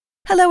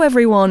Hello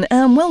everyone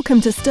and welcome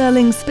to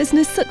Sterling's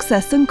Business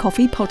Success and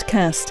Coffee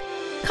podcast.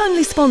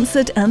 Kindly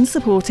sponsored and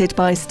supported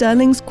by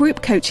Sterling's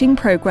group coaching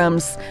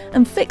programs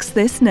and Fix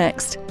This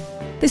Next.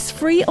 This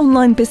free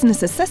online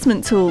business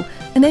assessment tool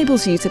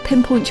enables you to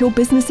pinpoint your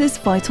business's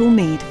vital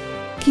need.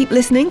 Keep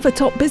listening for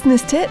top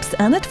business tips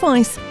and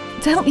advice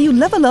to help you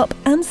level up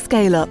and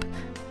scale up.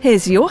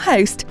 Here's your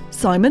host,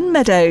 Simon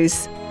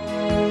Meadows.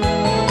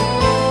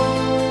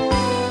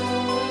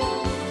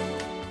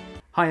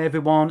 Hi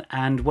everyone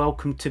and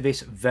welcome to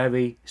this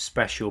very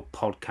special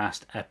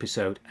podcast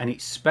episode. And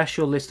it's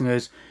special,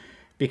 listeners,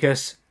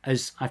 because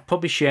as I've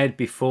probably shared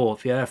before,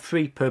 there are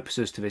three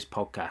purposes to this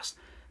podcast.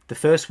 The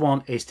first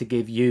one is to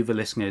give you, the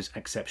listeners,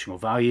 exceptional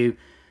value.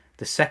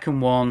 The second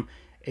one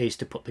is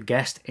to put the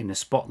guest in the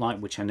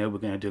spotlight, which I know we're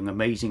going to do an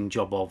amazing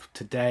job of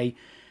today.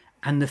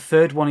 And the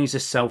third one is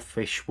a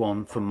selfish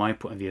one from my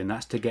point of view, and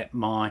that's to get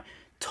my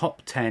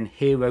top 10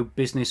 hero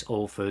business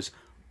authors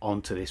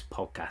onto this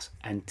podcast.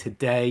 And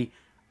today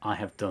I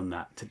have done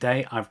that.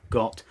 Today I've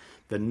got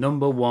the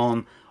number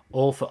one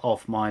author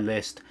off my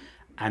list,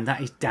 and that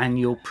is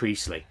Daniel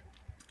Priestley.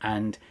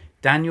 And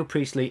Daniel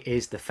Priestley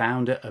is the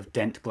founder of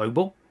Dent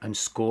Global and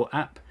Score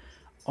App,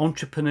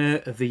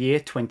 Entrepreneur of the Year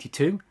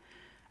 22,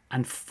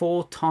 and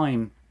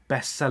 4-time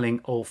best-selling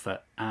author.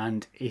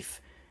 And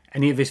if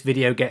any of this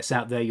video gets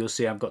out there, you'll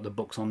see I've got the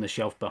books on the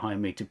shelf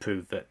behind me to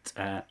prove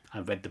that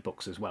I've read the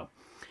books as well.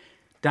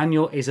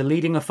 Daniel is a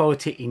leading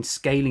authority in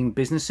scaling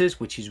businesses,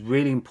 which is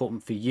really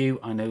important for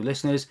you, I know,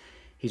 listeners.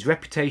 His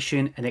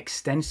reputation and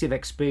extensive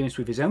experience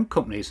with his own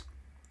companies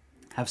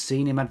have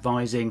seen him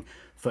advising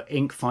for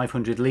Inc.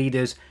 500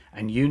 leaders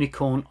and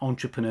unicorn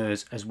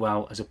entrepreneurs, as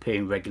well as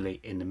appearing regularly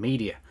in the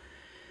media.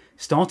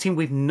 Starting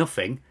with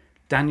nothing,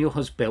 Daniel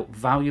has built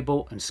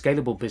valuable and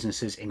scalable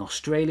businesses in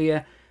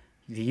Australia,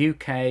 the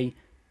UK,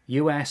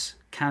 US,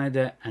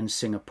 Canada, and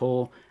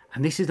Singapore.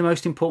 And this is the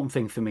most important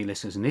thing for me,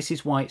 listeners, and this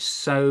is why it's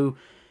so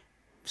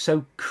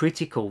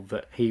critical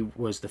that he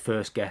was the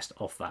first guest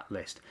off that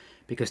list.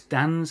 Because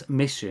Dan's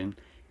mission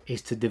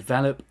is to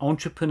develop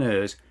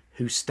entrepreneurs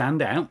who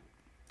stand out,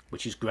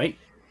 which is great,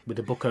 with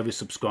the book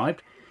oversubscribed,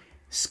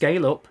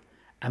 scale up,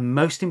 and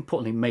most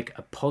importantly, make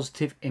a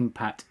positive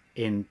impact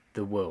in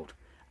the world.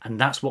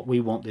 And that's what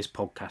we want this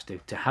podcast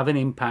to have an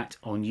impact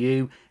on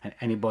you and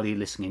anybody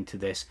listening to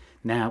this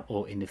now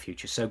or in the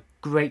future. So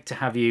great to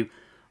have you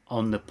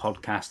on the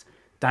podcast.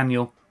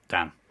 Dan,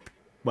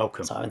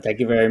 welcome. Simon, thank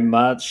you very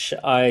much.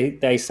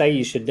 They say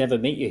you should never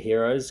meet your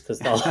heroes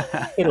because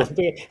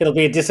it'll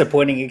be a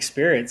disappointing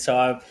experience.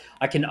 So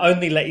I can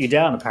only let you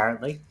down,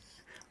 apparently.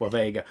 Well,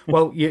 there you go.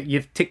 Well,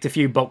 you've ticked a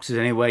few boxes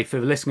anyway. For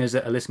the listeners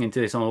that are listening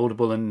to this on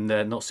Audible and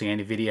not seeing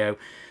any video,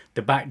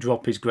 the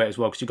backdrop is great as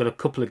well because you've got a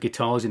couple of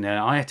guitars in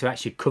there. I had to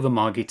actually cover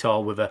my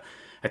guitar with a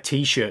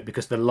t-shirt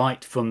because the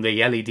light from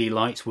the LED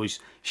lights was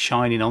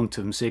shining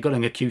onto them. So you've got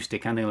an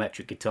acoustic and an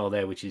electric guitar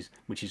there, which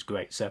is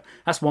great. So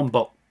that's one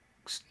box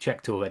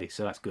checked already.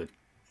 So that's good.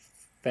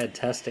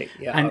 Fantastic.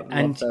 Yeah, and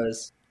love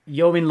those.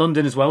 You're in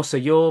London as well, so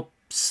you're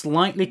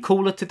slightly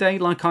cooler today,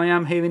 like I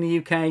am here in the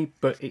UK,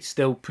 but it's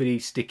still pretty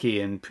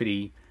sticky and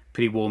pretty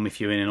warm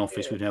if you're in an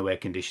office with no air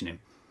conditioning.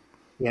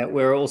 Yeah,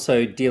 we're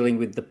also dealing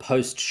with the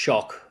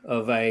post-shock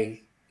of a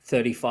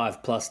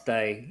 35 plus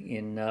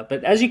day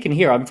but as you can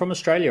hear, I'm from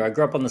Australia. I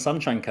grew up on the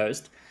Sunshine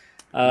Coast,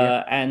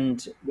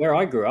 and where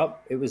I grew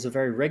up, it was a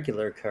very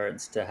regular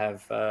occurrence to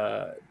have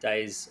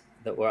days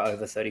that were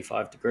over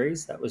 35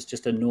 degrees. That was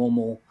just a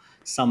normal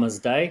summer's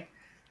day.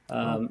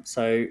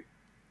 So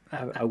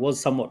I was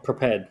somewhat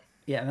prepared.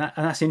 Yeah,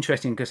 and that's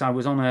interesting because I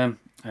was on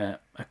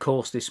a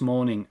course this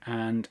morning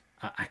and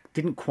I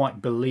didn't quite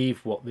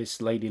believe what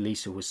this lady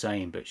Lisa was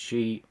saying, but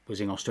she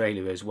was in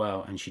Australia as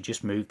well, and she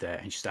just moved there,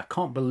 and she said, I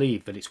can't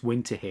believe that it's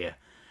winter here,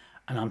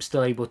 and I'm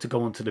still able to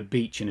go onto the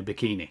beach in a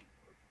bikini.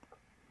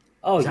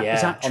 Is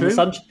that true?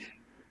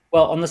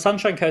 On the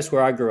Sunshine Coast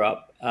where I grew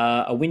up,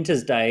 a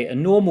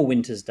normal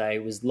winter's day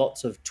was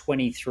lots of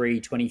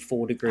 23,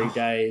 24 degree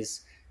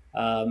days.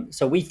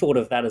 So we thought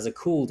of that as a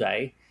cool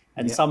day,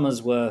 and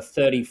summers were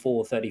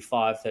 34,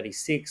 35,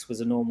 36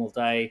 was a normal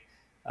day.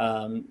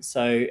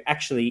 So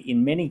actually,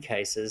 in many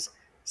cases,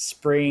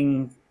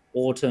 spring,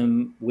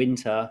 autumn,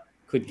 winter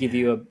could give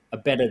you a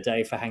better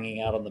day for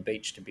hanging out on the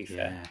beach, to be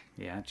fair.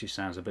 Yeah, it just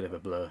sounds a bit of a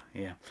blur.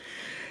 Yeah.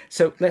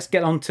 So let's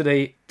get on to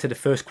the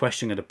first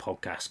question of the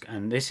podcast,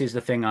 and this is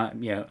the thing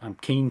I'm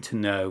keen to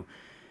know.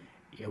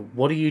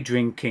 What are you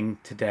drinking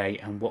today,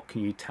 and what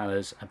can you tell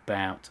us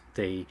about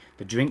the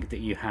drink that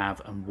you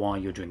have and why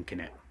you're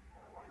drinking it?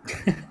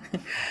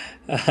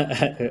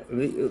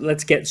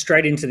 Let's get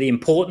straight into the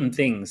important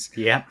things.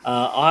 Yeah.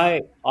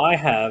 I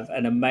have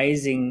an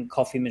amazing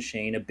coffee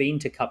machine, a bean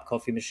to cup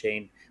coffee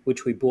machine,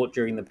 which we bought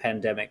during the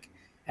pandemic,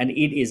 and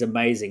it is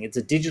amazing. It's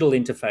a digital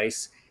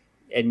interface,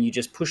 and you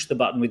just push the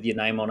button with your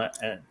name on it,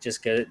 and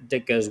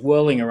it goes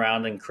whirling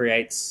around and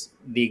creates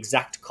the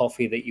exact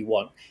coffee that you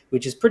want,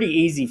 which is pretty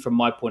easy from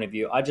my point of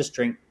view. I just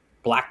drink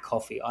black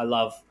coffee. I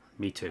love.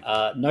 Me too.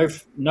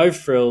 No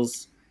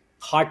frills,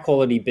 high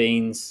quality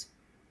beans.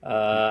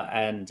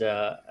 And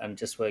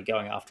just we're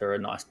going after a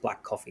nice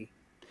black coffee.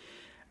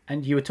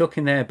 And you were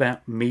talking there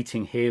about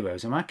meeting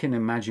heroes, and I can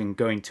imagine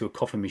going to a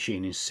coffee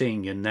machine and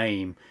seeing your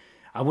name.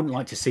 I wouldn't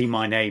like to see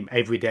my name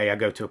every day I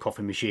go to a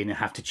coffee machine and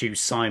have to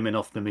choose Simon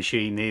off the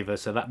machine either.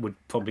 So that would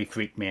probably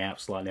freak me out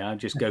slightly. I'd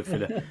just go for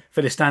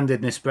the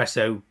standard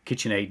Nespresso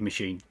KitchenAid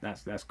machine.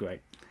 That's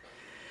great.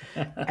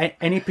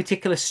 Any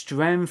particular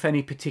strength,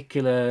 any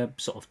particular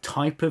sort of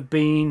type of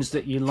beans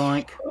that you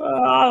like?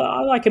 I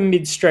like a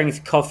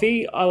mid-strength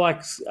coffee. I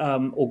like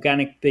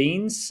organic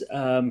beans.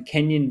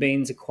 Kenyan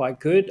beans are quite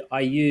good.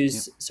 I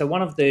use so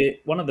one of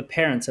the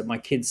parents at my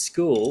kids'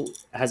 school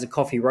has a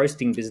coffee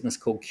roasting business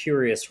called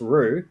Curious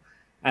Brew,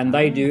 and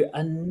they do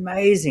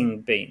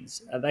amazing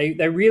beans.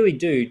 They really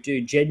do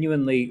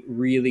genuinely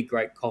really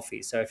great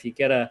coffee. So if you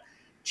get a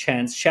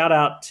chance, shout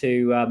out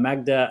to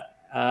Magda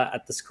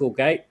at the school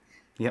gate.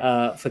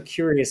 For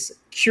Curious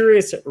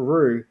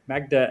Brew,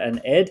 Magda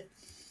and Ed.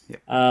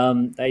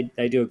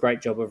 They do a great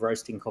job of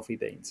roasting coffee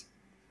beans.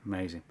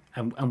 Amazing.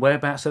 And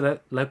whereabouts are they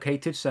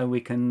located, so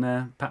we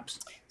can perhaps...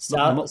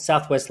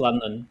 Southwest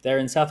London. They're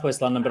in Southwest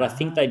London, but I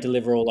think they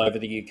deliver all over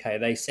the UK.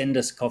 They send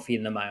us coffee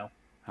in the mail.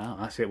 Oh,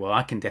 that's it. Well,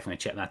 I can definitely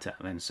check that out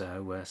then,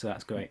 so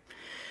that's great.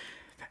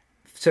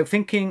 So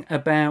thinking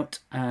about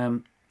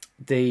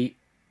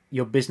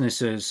your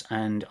businesses,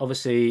 and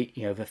obviously,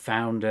 the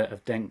founder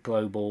of Dent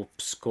Global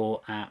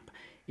Score app,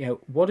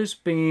 what has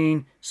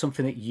been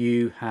something that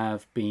you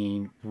have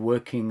been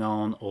working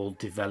on or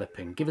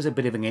developing? Give us a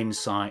bit of an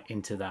insight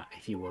into that,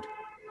 if you would.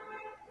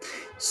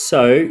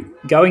 So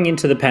going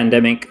into the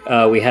pandemic,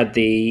 we had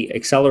the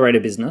accelerator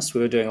business.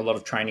 We were doing a lot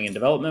of training and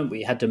development.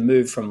 We had to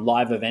move from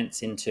live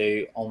events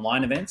into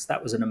online events.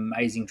 That was an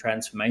amazing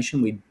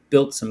transformation. We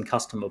built some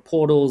customer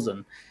portals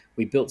and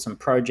we built some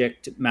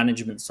project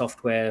management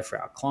software for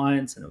our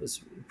clients, and it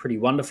was pretty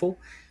wonderful.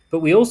 But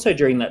we also,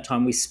 during that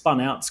time, we spun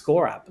out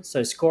Score App.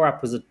 So Score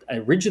App was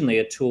originally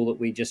a tool that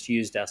we just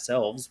used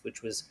ourselves,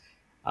 which was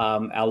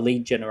our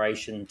lead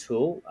generation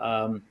tool.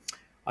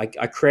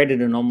 I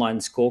created an online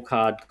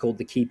scorecard called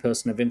the Key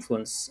Person of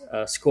Influence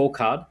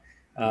scorecard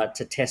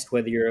to test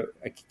whether you're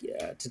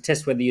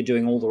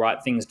doing all the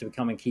right things to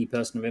become a key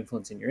person of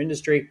influence in your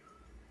industry.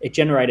 It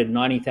generated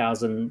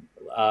 90,000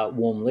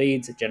 warm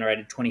leads. It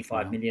generated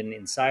 25 million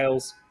in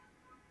sales.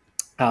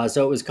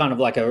 So it was kind of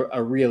like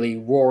a really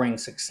roaring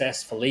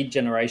success for lead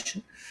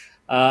generation.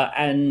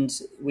 And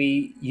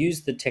we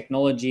used the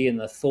technology and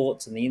the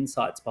thoughts and the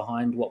insights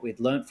behind what we'd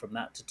learned from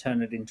that to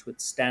turn it into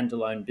its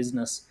standalone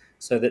business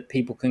so that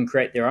people can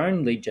create their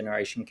own lead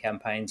generation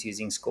campaigns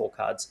using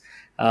scorecards.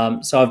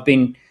 So I've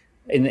been,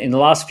 in the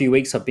last few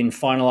weeks, I've been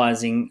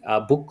finalizing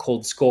a book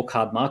called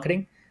Scorecard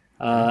Marketing.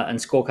 And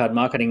Scorecard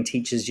Marketing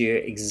teaches you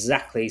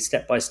exactly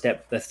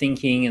step-by-step the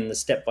thinking and the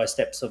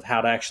step-by-steps of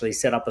how to actually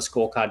set up a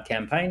scorecard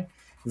campaign.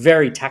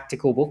 Very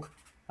tactical book.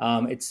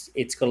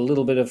 It's got a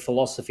little bit of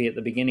philosophy at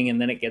the beginning,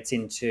 and then it gets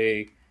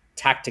into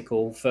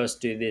tactical, first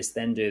do this,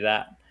 then do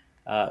that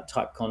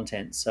type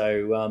content.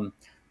 So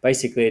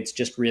basically, it's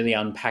just really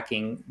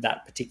unpacking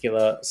that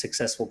particular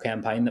successful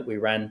campaign that we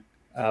ran,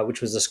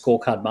 which was a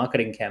scorecard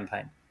marketing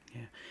campaign.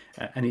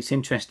 Yeah, and it's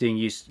interesting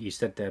you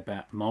said there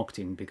about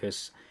marketing,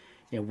 because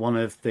one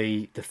of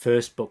the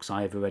first books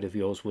I ever read of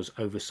yours was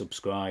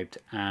oversubscribed,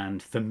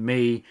 and for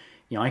me,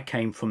 I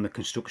came from the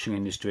construction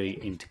industry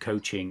into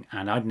coaching,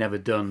 and I'd never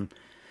done.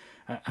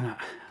 And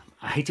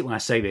I hate it when I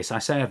say this. I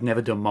say I've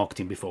never done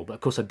marketing before, but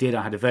of course I did.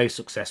 I had a very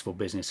successful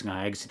business, and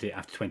I exited it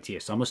after 20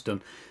 years. So I must have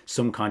done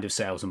some kind of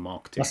sales and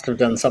marketing. Must have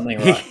done something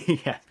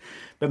right. Yeah,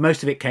 but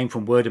most of it came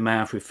from word of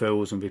mouth,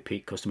 referrals, and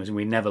repeat customers, and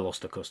we never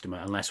lost a customer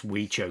unless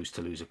we chose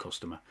to lose a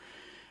customer.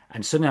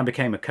 And suddenly I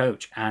became a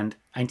coach and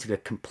entered a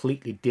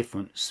completely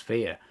different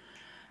sphere.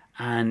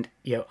 And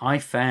I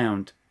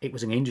found it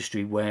was an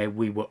industry where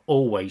we were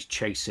always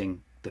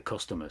chasing the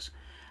customers.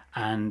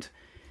 And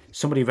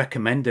somebody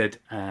recommended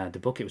the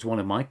book. It was one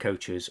of my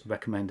coaches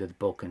recommended the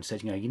book and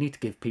said, you need to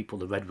give people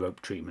the red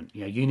rope treatment.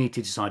 You need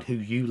to decide who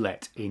you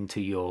let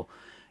into your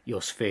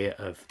sphere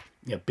of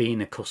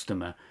being a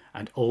customer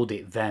and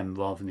audit them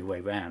rather than the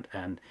way around.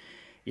 And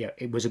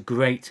it was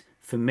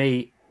for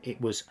me, it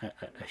was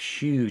a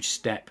huge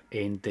step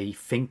in the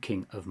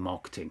thinking of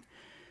marketing.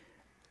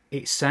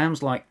 It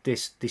sounds like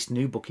this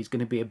new book is going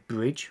to be a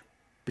bridge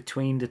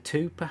between the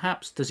two,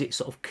 perhaps. Does it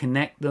sort of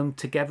connect them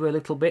together a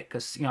little bit?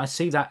 Because I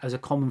see that as a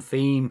common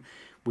theme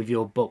with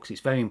your books.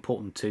 It's very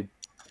important to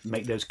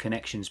make those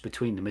connections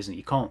between them, isn't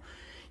it?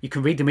 You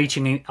can read them each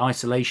in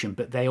isolation,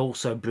 but they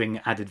also bring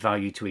added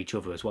value to each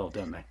other as well,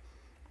 don't they?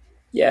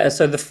 Yeah,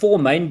 so the 4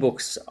 main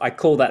books, I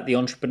call that the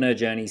Entrepreneur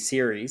Journey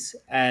series.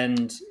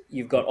 And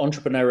you've got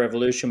Entrepreneur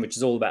Revolution, which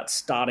is all about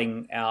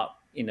starting out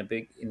in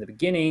the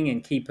beginning,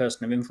 and Key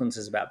Person of Influence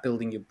is about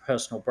building your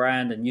personal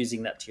brand and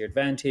using that to your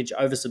advantage.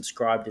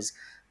 Oversubscribed is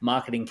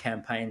marketing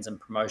campaigns and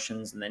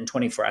promotions, and then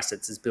 24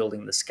 Assets is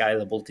building the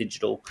scalable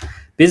digital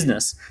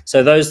business.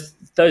 So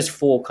those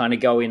 4 kind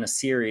of go in a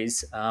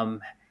series,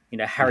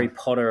 Harry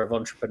Potter of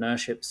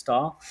entrepreneurship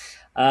style.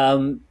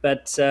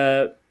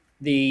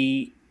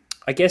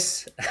 I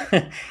guess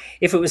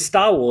if it was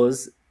Star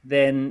Wars,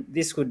 then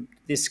this would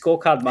this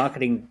scorecard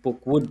marketing book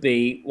would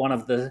be one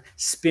of the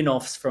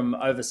spin-offs from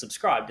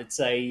Oversubscribed. It's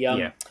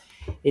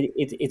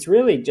it's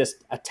really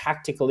just a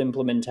tactical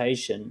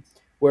implementation,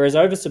 whereas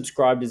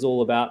Oversubscribed is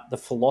all about the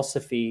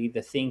philosophy,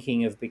 the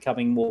thinking of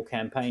becoming more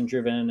campaign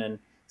driven and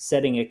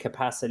setting a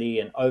capacity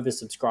and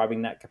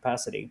oversubscribing that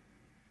capacity.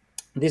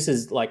 This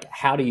is like,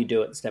 how do you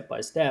do it step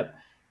by step?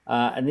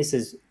 And this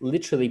is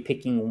literally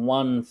picking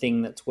one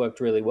thing that's worked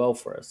really well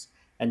for us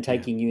and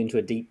taking you into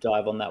a deep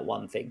dive on that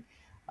one thing.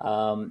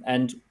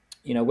 And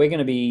we're going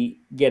to be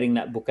getting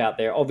that book out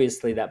there.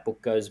 Obviously, that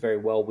book goes very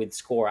well with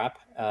Score App.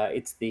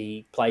 It's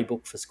the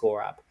playbook for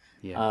Score App.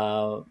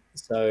 Yeah.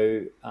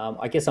 So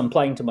I guess I'm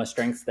playing to my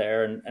strengths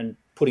there and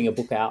putting a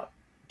book out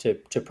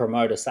to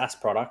promote a SaaS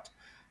product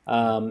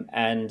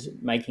and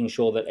making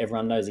sure that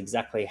everyone knows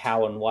exactly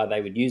how and why they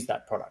would use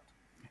that product.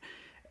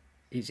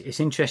 It's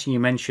interesting you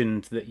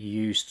mentioned that you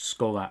used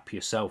Score App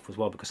yourself as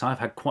well, because I've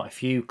had quite a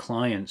few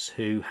clients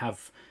who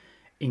have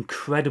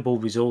incredible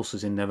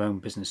resources in their own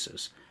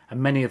businesses, and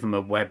many of them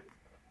are web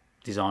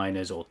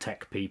designers or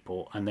tech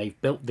people, and they've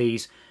built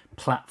these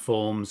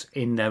platforms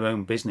in their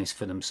own business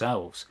for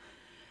themselves.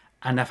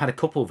 And I've had a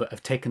couple that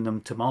have taken them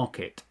to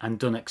market and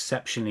done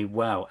exceptionally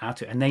well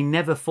at it, and they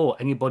never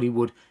thought anybody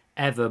would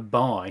ever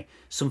buy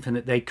something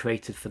that they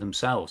created for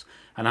themselves.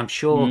 And I'm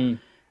sure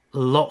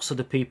lots of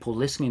the people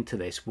listening to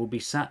this will be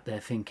sat there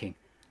thinking,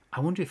 I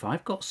wonder if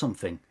I've got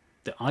something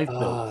that I've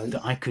built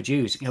that I could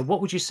use.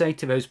 What would you say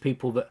to those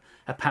people that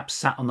are perhaps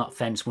sat on that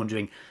fence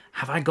wondering,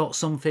 have I got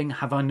something?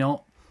 Have I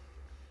not?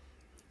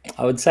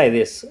 I would say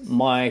this.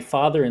 My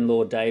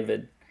father-in-law,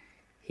 David,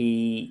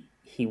 he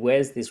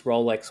wears this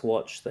Rolex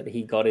watch that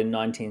he got in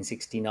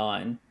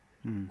 1969,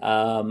 a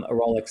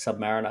Rolex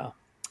Submariner,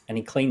 and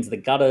he cleans the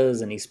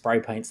gutters and he spray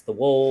paints the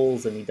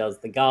walls and he does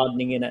the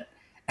gardening in it.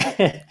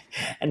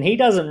 And he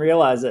doesn't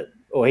realize it,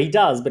 or he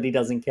does, but he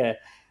doesn't care.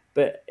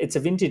 But it's a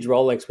vintage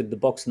Rolex with the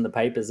box and the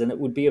papers, and it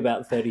would be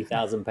about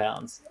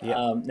 £30,000.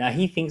 Yep. Now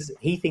he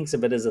thinks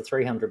of it as a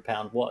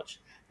 £300 watch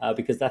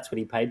because that's what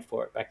he paid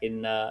for it back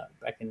in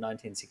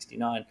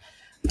 1969.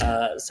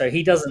 So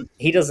he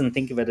doesn't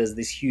think of it as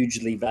this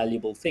hugely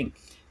valuable thing.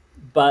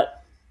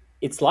 But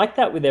it's like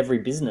that with every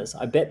business.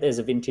 I bet there's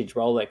a vintage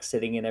Rolex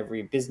sitting in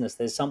every business.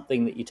 There's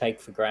something that you take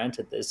for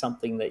granted. There's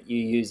something that you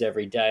use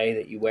every day,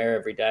 that you wear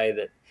every day,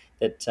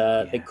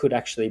 that could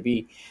actually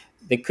be,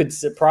 that could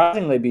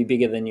surprisingly be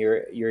bigger than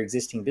your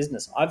existing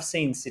business. I've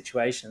seen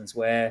situations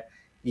where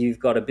you've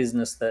got a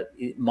business that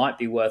it might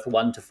be worth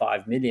 1 to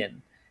 5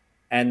 million,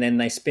 and then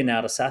they spin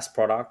out a SaaS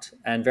product,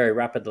 and very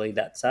rapidly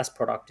that SaaS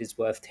product is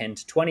worth 10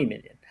 to 20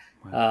 million.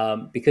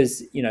 Wow.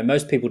 Because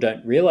most people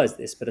don't realize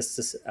this, but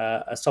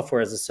a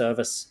software as a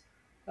service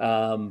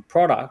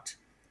product,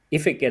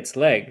 if it gets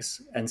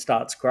legs and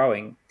starts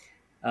growing,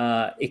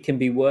 it can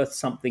be worth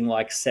something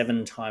like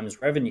 7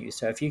 times revenue.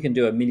 So if you can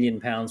do £1 million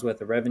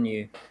worth of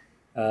revenue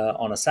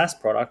on a SaaS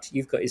product,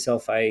 you've got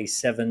yourself a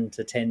 7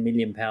 to 10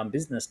 million pound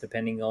business,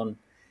 depending on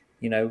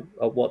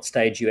at what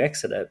stage you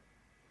exit it.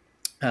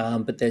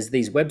 But there's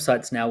these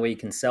websites now where you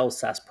can sell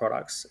SaaS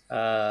products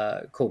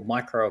called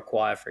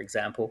MicroAcquire, for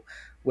example,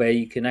 where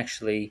you can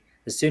actually,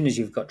 as soon as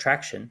you've got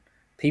traction,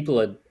 people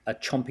are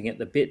chomping at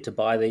the bit to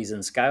buy these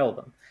and scale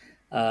them.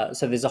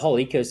 So there's a whole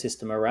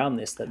ecosystem around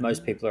this that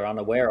most people are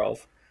unaware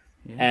of.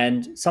 Yeah.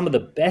 And some of the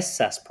best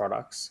SaaS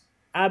products,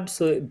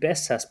 absolute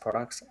best SaaS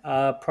products,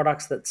 are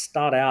products that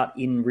start out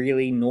in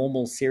really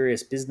normal,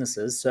 serious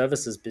businesses,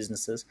 services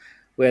businesses,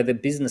 where the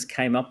business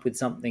came up with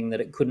something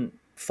that it couldn't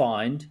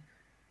find,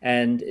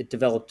 and it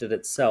developed it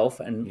itself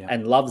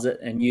and loves it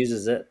and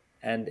uses it.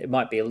 And it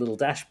might be a little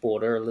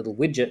dashboard or a little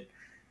widget.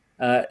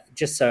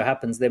 Just so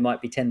happens there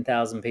might be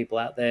 10,000 people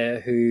out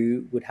there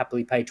who would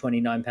happily pay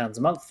 £29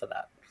 a month for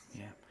that.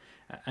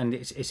 Yeah, and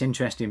it's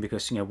interesting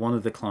because one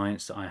of the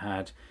clients that I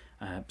had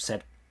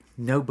said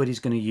nobody's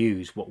going to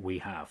use what we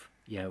have.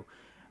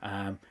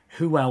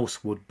 Who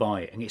else would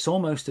buy it? And it's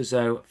almost as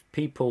though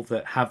people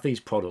that have these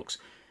products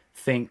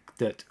think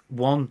that,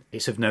 one,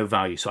 it's of no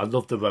value. So I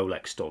love the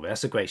Rolex story.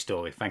 That's a great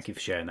story. Thank you for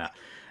sharing that.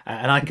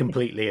 And I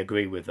completely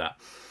agree with that.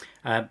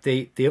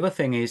 The other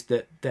thing is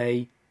that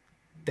they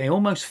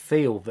almost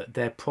feel that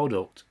their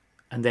product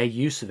and their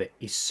use of it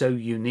is so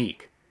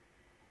unique.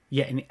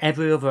 Yet in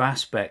every other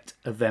aspect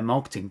of their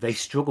marketing, they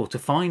struggle to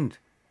find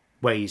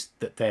ways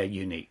that they're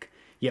unique.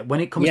 Yet when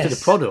it comes to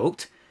the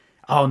product,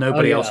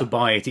 nobody else will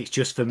buy it. It's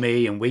just for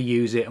me, and we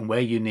use it, and we're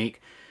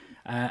unique.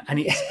 And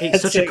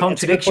it's such a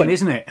contradiction,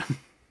 isn't it?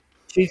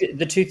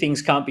 The two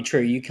things can't be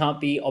true. You can't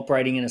be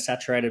operating in a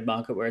saturated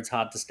market where it's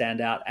hard to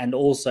stand out, and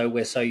also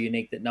we're so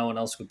unique that no one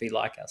else would be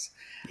like us.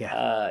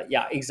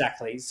 Yeah,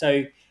 exactly.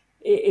 So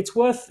it's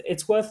worth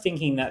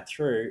thinking that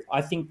through.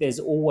 I think there's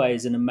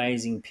always an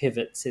amazing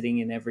pivot sitting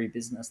in every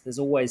business. There's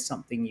always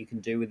something you can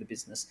do with the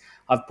business.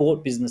 I've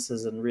bought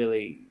businesses and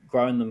really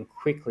grown them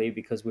quickly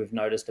because we've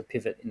noticed a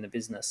pivot in the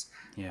business.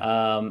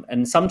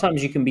 And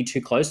sometimes you can be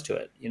too close to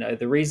it.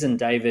 The reason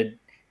David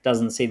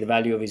doesn't see the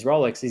value of his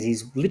Rolex is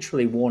he's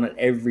literally worn it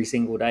every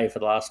single day for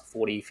the last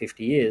 40,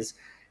 50 years.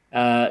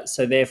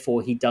 So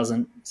therefore he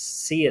doesn't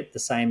see it the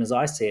same as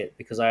I see it,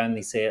 because I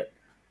only see it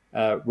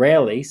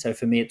rarely. So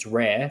for me, it's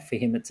rare. For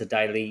him, it's a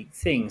daily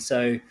thing.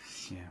 So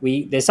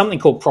there's something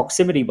called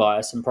proximity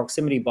bias, and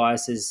proximity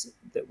bias is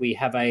that we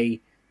have a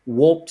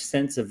warped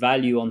sense of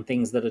value on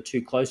things that are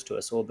too close to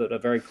us or that are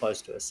very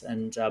close to us.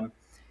 And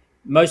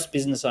most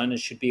business owners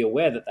should be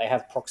aware that they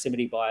have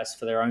proximity bias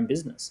for their own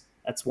business.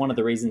 That's one of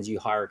the reasons you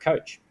hire a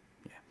coach.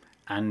 Yeah.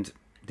 And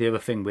the other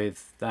thing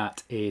with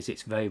that is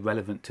it's very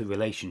relevant to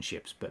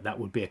relationships, but that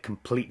would be a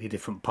completely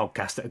different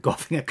podcast that going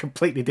in a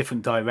completely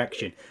different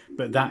direction.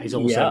 But that is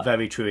also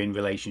very true in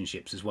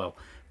relationships as well.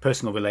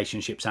 Personal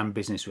relationships and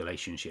business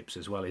relationships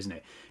as well, isn't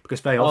it? Because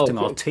very often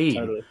our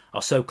team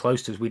are so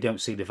close to us, we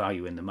don't see the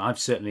value in them. I've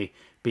certainly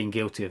been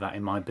guilty of that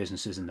in my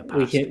businesses in the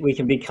past. We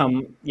can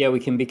become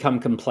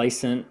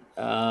complacent.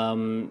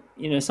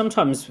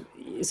 Sometimes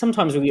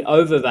we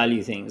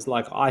overvalue things.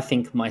 Like I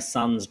think my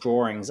son's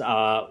drawings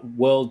are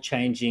world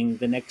changing,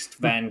 the next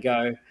Van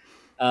Gogh.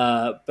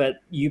 But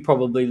you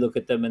probably look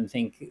at them and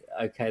think,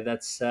 okay,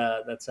 that's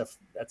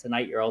an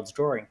 8-year-old's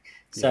drawing.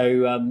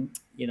 So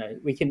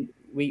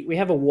we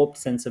have a warped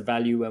sense of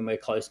value when we're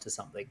close to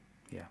something.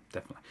 Yeah,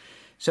 definitely.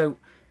 So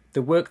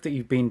the work that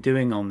you've been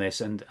doing on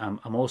this, and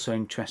I'm also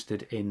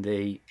interested in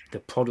the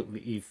product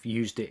that you've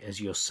used it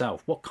as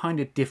yourself. What kind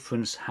of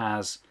difference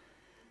has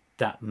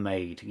that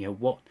made?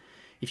 What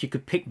if you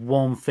could pick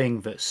one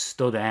thing that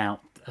stood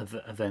out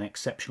of an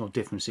exceptional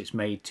difference it's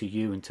made to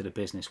you and to the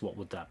business? What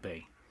would that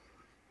be?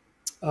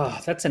 Oh,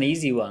 that's an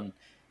easy one.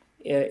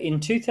 In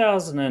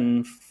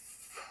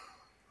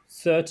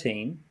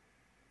 2013,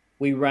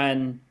 we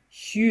ran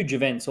huge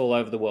events all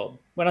over the world.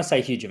 When I say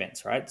huge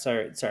events, right?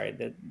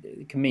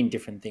 It can mean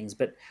different things,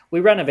 but we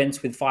ran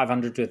events with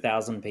 500 to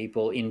 1,000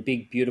 people in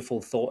big,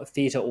 beautiful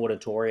theatre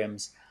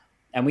auditoriums.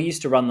 And we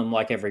used to run them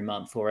like every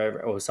month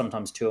or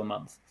sometimes 2 a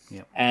month.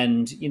 Yep.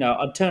 And,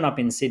 I'd turn up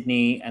in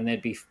Sydney and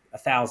there'd be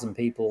 1,000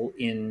 people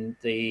in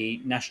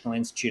the National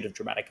Institute of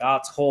Dramatic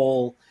Arts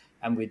Hall.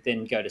 And we'd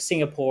then go to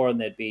Singapore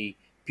and there'd be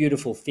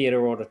beautiful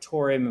theatre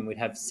auditorium and we'd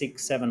have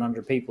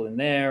 600-700 people in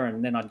there.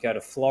 And then I'd go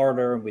to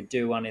Florida and we'd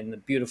do one in the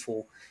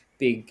beautiful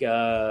big,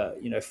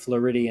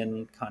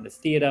 Floridian kind of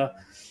theatre.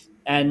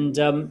 And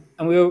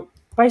we were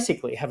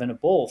basically having a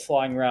ball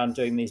flying around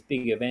doing these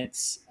big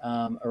events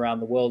around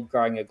the world,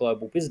 growing a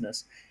global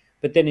business.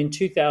 But then in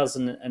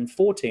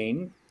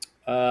 2014,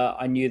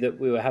 I knew that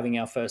we were having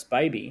our first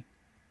baby.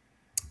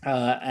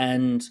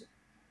 And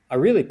I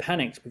really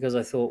panicked because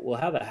I thought,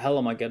 well, how the hell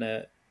am I going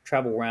to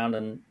travel around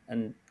and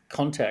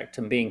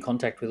be in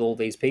contact with all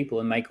these people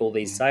and make all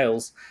these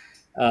sales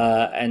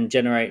and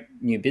generate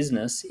new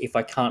business if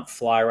I can't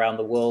fly around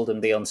the world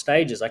and be on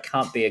stages? I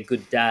can't be a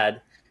good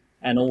dad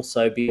and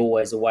also be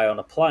always away on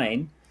a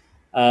plane.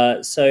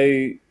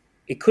 So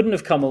it couldn't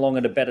have come along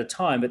at a better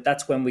time, but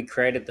that's when we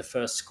created the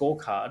first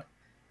scorecard.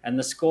 And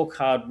the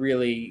scorecard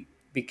really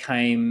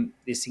became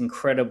this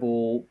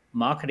incredible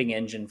marketing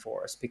engine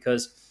for us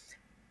because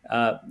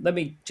let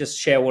me just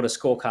share what a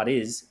scorecard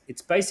is.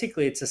 It's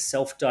a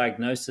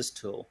self-diagnosis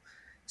tool.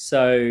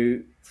 So,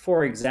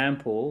 for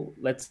example,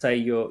 let's say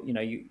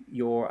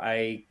you're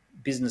a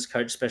business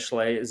coach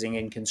specializing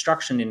in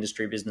construction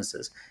industry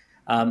businesses.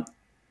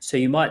 So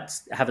you might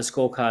have a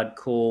scorecard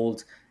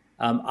called,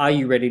 are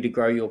you ready to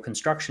grow your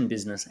construction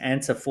business?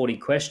 Answer 40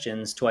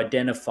 questions to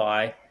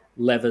identify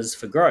levers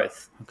for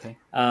growth. Okay.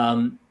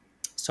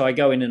 So I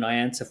go in and I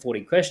answer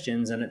 40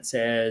 questions and it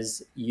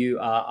says you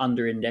are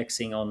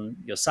under-indexing on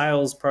your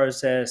sales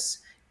process,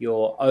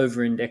 you're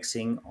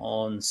over-indexing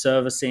on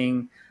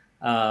servicing,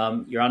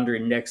 you're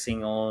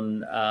under-indexing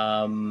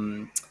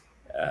on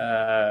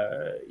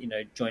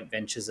joint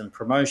ventures and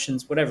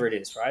promotions, whatever it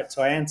is, right?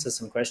 So I answer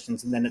some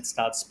questions and then it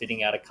starts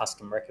spitting out a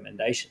custom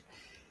recommendation.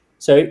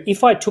 So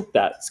if I took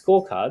that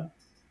scorecard,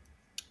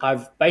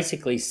 I've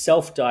basically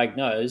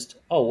self-diagnosed,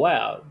 oh,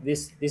 wow,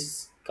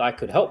 this guy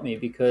could help me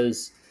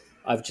because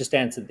I've just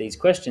answered these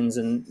questions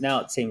and now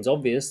it seems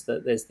obvious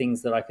that there's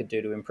things that I could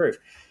do to improve.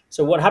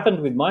 So what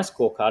happened with my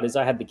scorecard is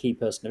I had the key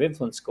person of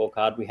influence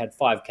scorecard. We had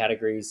 5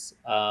 categories,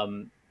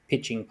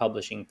 pitching,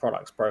 publishing,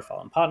 products,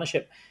 profile, and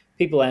partnership.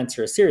 People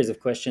answer a series of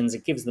questions.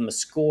 It gives them a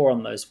score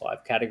on those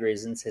 5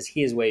 categories and says,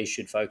 here's where you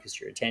should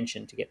focus your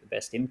attention to get the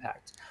best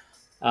impact.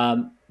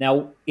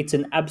 Now, it's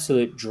an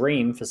absolute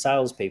dream for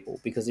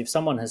salespeople because if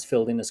someone has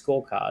filled in a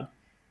scorecard,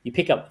 you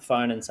pick up the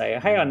phone and say,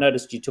 hey, I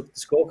noticed you took the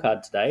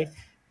scorecard today.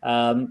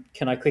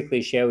 Can I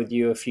quickly share with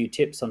you a few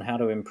tips on how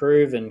to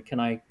improve and can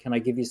I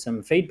give you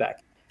some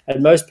feedback?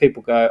 And most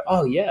people go,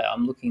 oh yeah,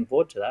 I'm looking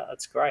forward to that.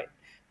 That's great.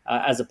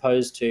 As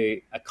opposed to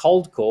a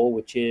cold call,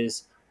 which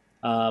is,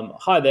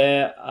 hi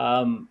there.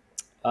 I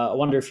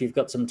wonder if you've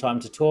got some time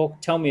to talk.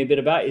 Tell me a bit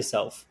about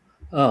yourself.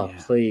 Oh,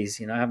 yeah. Please,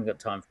 I haven't got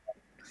time for that.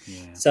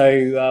 Yeah.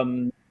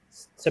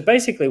 So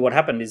basically what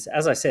happened is,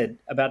 as I said,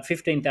 about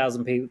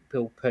 15,000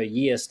 people per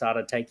year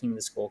started taking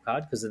the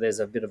scorecard because there's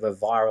a bit of a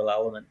viral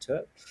element to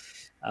it.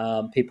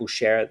 People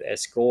share their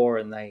score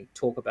and they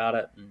talk about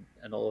it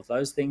and all of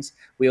those things.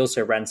 We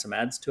also ran some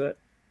ads to it.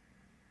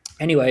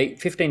 Anyway,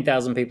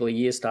 15,000 people a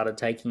year started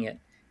taking it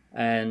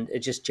and it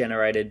just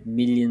generated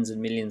millions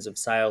and millions of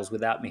sales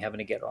without me having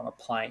to get on a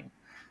plane.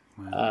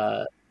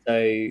 Wow.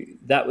 So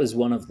that was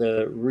one of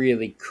the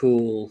really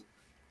cool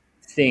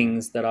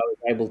things that I was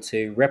able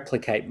to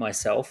replicate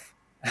myself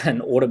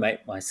and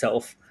automate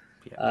myself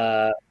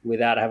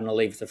without having to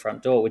leave the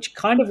front door, which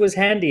kind of was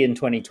handy in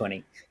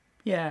 2020.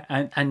 Yeah,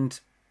 and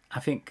I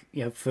think,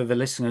 for the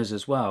listeners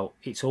as well,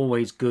 it's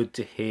always good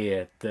to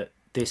hear that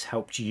this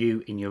helped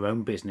you in your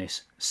own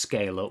business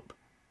scale up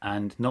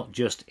and not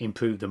just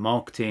improve the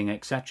marketing,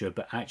 etc.,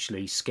 but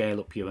actually scale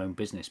up your own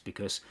business.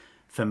 Because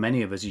for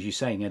many of us, as you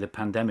say, the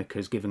pandemic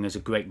has given us a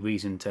great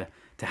reason to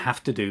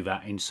have to do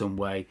that in some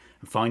way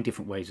and find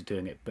different ways of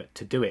doing it. But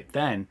to do it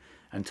then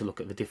and to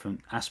look at the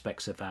different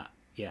aspects of that,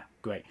 yeah,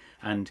 great.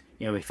 And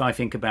if I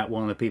think about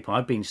one of the people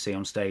I've been to see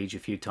on stage a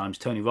few times,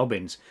 Tony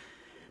Robbins,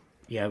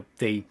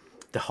 the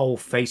whole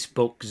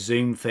Facebook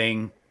Zoom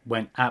thing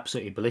went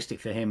absolutely ballistic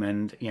for him.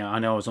 And I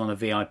know I was on a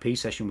VIP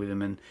session with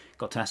him and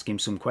got to ask him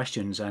some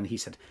questions, and he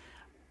said,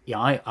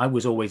 I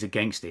was always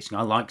against this.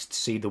 I like to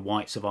see the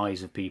whites of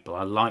eyes of people.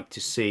 I like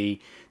to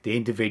see the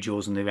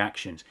individuals and their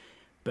actions.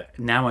 But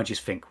now I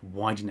just think,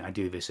 why didn't I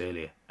do this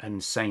earlier?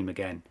 And same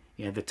again.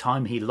 The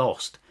time he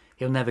lost,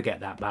 he'll never get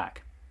that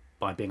back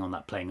by being on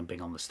that plane and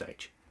being on the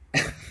stage.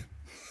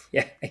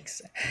 Yeah,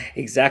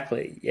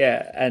 exactly.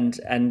 Yeah,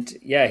 and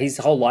yeah, his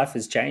whole life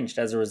has changed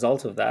as a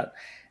result of that,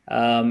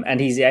 and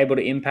he's able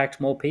to impact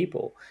more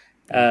people.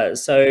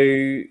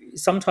 So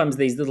sometimes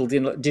these little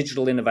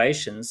digital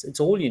innovations,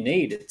 it's all you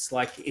need. It's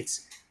like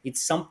it's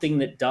something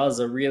that does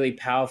a really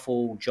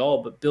powerful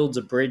job. It builds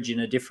a bridge in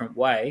a different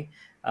way.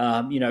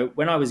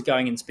 When I was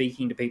going and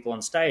speaking to people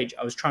on stage,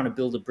 I was trying to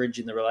build a bridge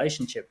in the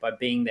relationship by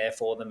being there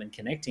for them and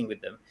connecting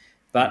with them.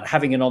 But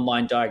having an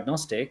online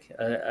diagnostic,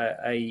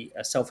 a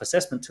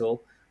self-assessment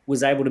tool,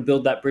 was able to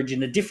build that bridge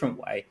in a different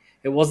way.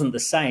 It wasn't the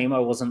same. I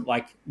wasn't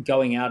like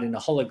going out in a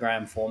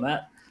hologram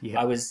format.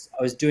 Yeah. I was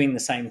doing the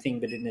same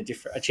thing, but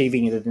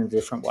achieving it in a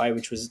different way,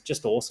 which was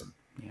just awesome.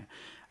 Yeah,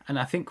 and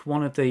I think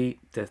one of the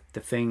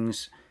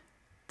things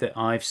that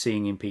I've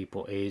seen in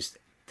people is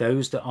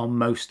those that are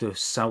most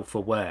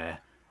self-aware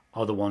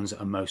are the ones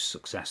that are most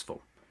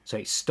successful. So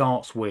it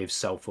starts with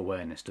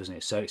self-awareness, doesn't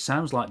it? So it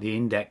sounds like the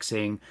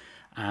indexing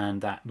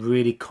and that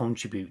really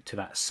contribute to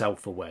that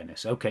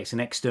self-awareness. Okay, it's an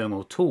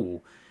external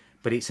tool,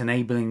 but it's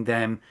enabling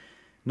them,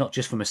 not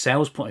just from a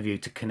sales point of view,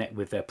 to connect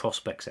with their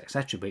prospects,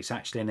 etc., but it's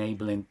actually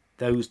enabling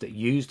those that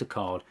use the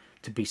card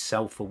to be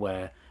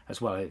self-aware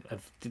as well.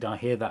 Did I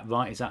hear that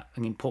right? Is that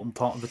an important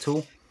part of the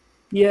tool?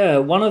 Yeah,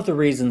 one of the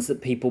reasons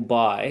that people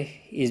buy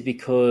is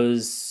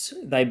because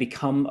they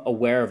become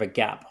aware of a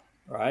gap,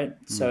 right?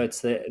 So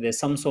there's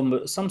some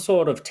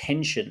sort of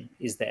tension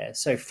is there.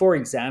 So, for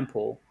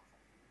example,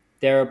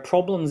 there are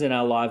problems in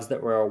our lives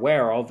that we're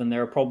aware of, and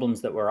there are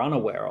problems that we're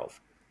unaware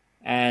of.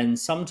 And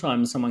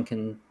sometimes someone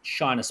can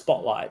shine a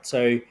spotlight.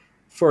 So,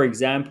 for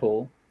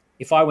example,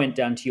 if I went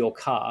down to your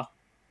car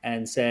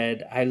and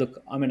said, hey,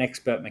 look, I'm an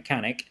expert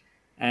mechanic,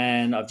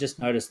 and I've just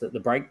noticed that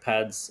the brake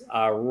pads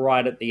are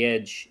right at the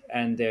edge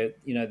and they're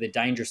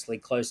dangerously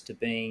close to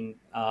being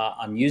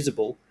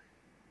unusable,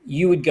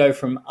 you would go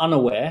from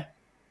unaware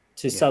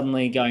to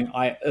suddenly going,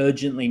 I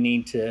urgently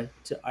need to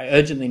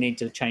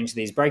change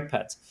these brake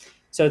pads.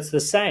 So it's the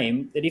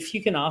same that if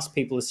you can ask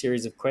people a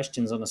series of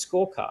questions on a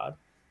scorecard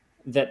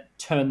that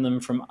turn them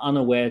from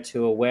unaware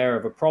to aware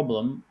of a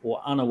problem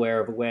or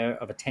unaware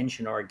of a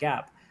tension or a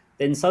gap,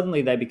 then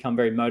suddenly they become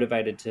very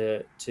motivated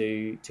to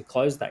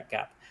close that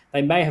gap.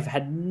 They may have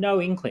had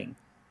no inkling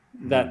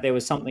that there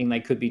was something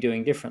they could be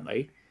doing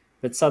differently,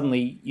 but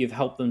suddenly you've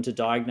helped them to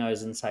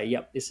diagnose and say,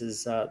 yep, this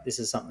is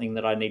something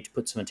that I need to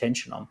put some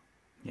attention on.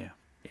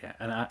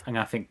 Yeah, and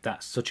I think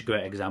that's such a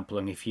great example.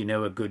 And if you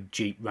know a good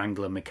Jeep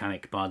Wrangler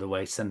mechanic, by the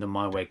way, send them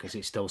my way, because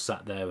it's still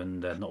sat there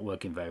and not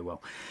working very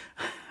well.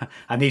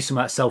 I need some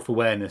of that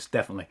self-awareness,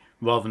 definitely,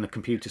 rather than the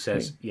computer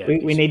says,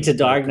 we need to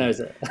diagnose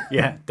it.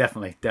 Yeah,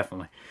 definitely.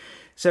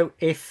 So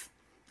if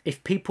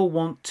people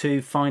want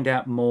to find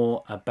out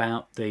more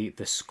about the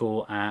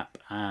Score app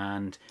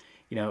and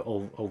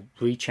or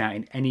reach out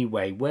in any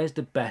way, where's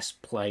the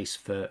best place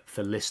for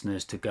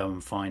listeners to go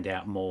and find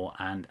out more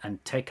and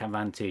take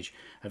advantage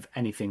of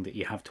anything that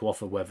you have to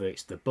offer, whether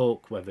it's the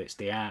book, whether it's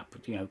the app?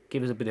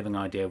 Give us a bit of an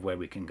idea of where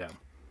we can go.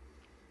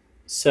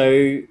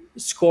 So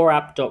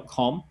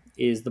scoreapp.com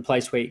is the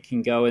place where you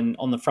can go, and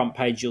on the front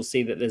page you'll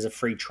see that there's a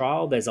free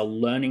trial. There's a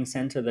learning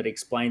center that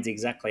explains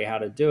exactly how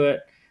to do it.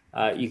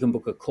 You can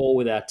book a call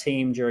with our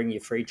team during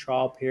your free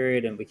trial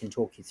period and we can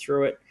talk you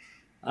through it.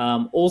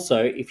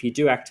 Also, if you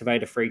do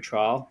activate a free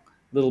trial,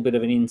 a little bit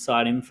of an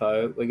inside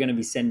info, we're going to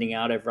be sending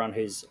out everyone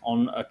who's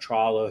on a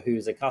trial or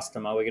who's a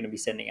customer, we're going to be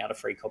sending out a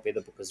free copy of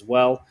the book as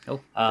well.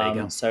 Oh, there you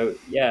go.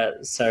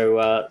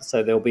 So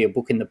there'll be a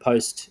book in the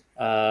post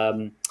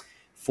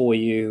for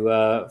you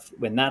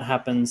when that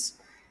happens.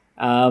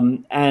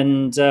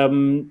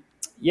 The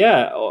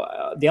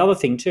other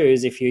thing too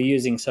is if you're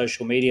using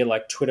social media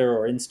like Twitter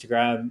or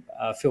Instagram,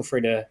 feel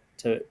free to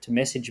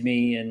message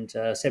me and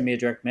send me a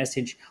direct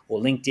message, or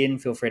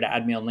LinkedIn. Feel free to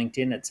add me on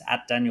LinkedIn. It's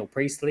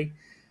 @DanielPriestley.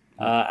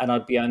 And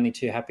I'd be only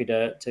too happy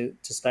to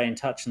stay in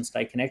touch and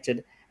stay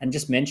connected. And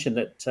just mention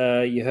that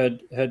you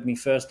heard me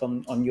first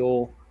on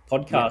your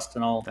podcast,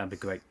 and that'd be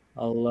great.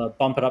 I'll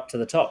bump it up to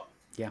the top.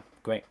 Yeah,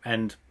 great.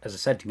 And as I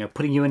said,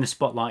 putting you in the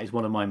spotlight is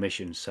one of my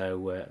missions.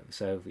 So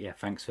yeah,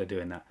 thanks for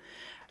doing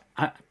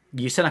that.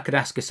 You said I could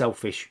ask a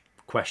selfish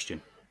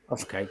question,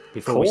 okay,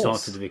 before we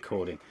started the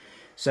recording.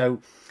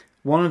 So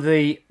one of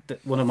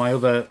my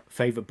other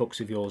favourite books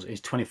of yours is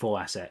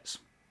 24 Assets,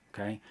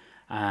 okay,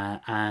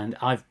 and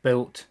I've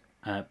built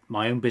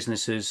my own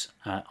businesses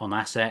on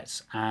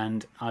assets,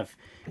 and I've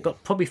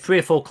got probably 3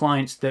 or 4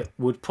 clients that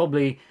would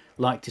probably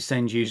like to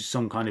send you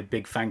some kind of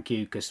big thank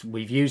you, because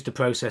we've used the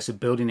process of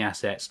building the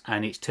assets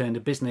and it's turned a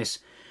business.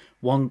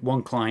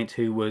 One client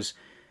who was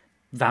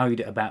valued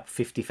at about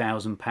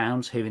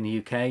 £50,000 here in the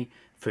UK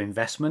for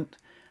investment.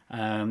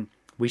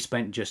 We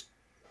spent just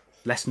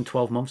less than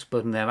 12 months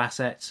building their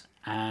assets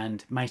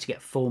and managed to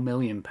get £4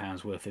 million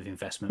worth of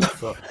investment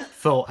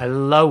for a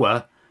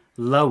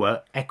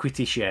lower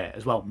equity share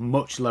as well,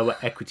 much lower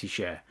equity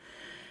share.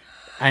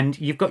 And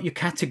you've got your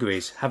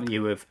categories, haven't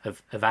you,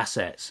 of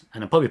assets?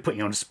 And I'm probably putting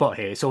you on the spot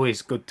here. It's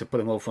always good to put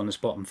them all on the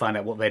spot and find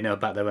out what they know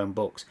about their own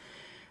books.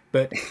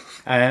 But so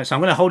I'm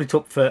going to hold it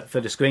up for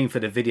the screen for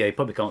the video. You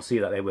probably can't see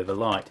that there with the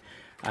light.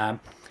 But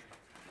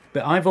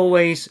I've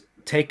always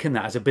taken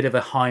that as a bit of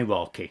a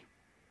hierarchy,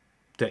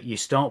 that you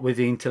start with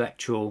the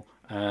intellectual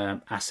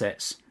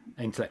assets,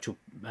 intellectual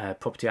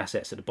property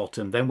assets at the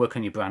bottom, then work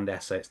on your brand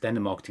assets, then the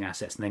marketing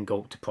assets, and then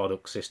go up to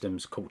product,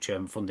 systems, culture,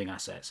 and funding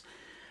assets.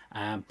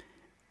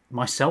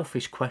 My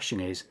selfish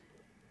question is,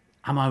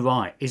 am I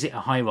right? Is it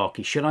a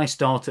hierarchy? Should I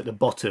start at the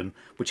bottom,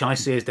 which I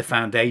see as the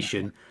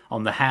foundation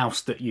on the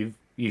house that you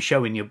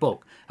show in your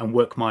book, and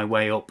work my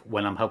way up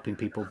when I'm helping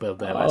people build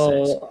their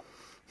assets?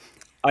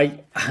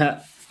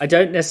 I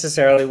don't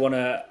necessarily want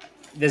to.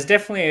 There's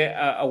definitely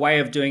a way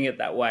of doing it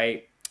that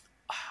way.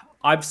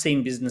 I've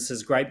seen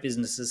great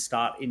businesses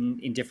start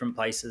in different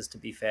places, to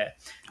be fair.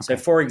 Okay. So,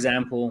 for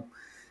example,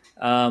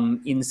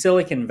 in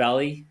Silicon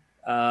Valley,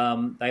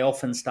 they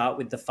often start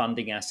with the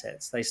funding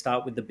assets. They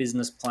start with the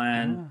business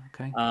plan,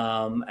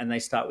 and they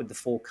start with the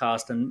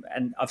forecast. And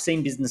I've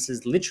seen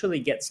businesses literally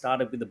get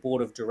started with the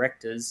board of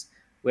directors,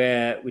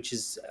 which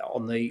is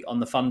on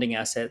the funding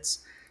assets.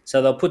 So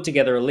they'll put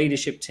together a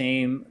leadership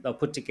team, they'll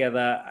put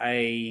together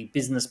a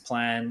business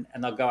plan,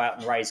 and they'll go out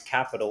and raise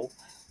capital,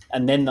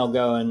 and then they'll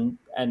go and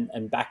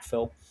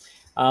backfill.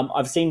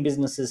 I've seen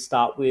businesses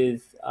start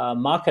with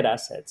market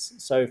assets.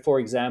 So, for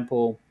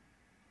example,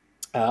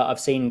 I've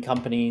seen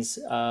companies,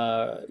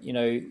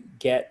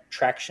 get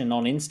traction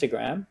on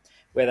Instagram,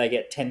 where they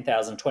get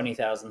 10,000,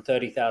 20,000,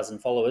 30,000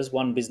 followers.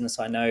 One business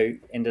I know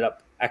ended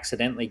up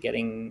accidentally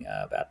getting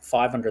about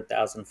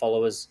 500,000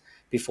 followers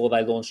before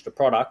they launched a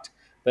product.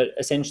 But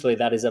essentially,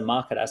 that is a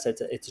market asset.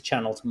 It's a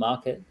channel to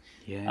market.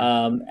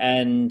 Yeah.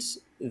 And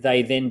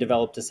they then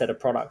developed a set of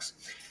products.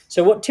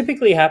 So what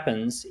typically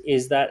happens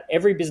is that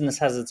every business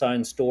has its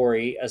own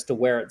story as to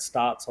where it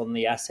starts on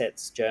the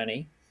assets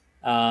journey.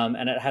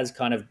 And it has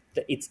kind of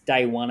its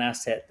day one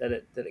asset that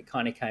it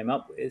kind of came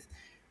up with.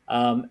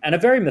 And a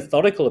very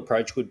methodical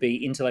approach would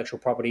be intellectual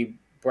property,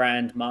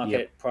 brand,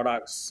 market,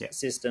 products,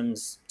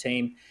 systems,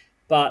 team.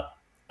 But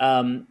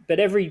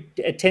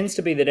it tends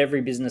to be that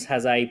every business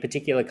has a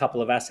particular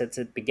couple of assets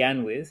it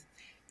began with.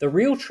 The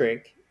real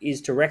trick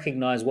is to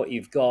recognize what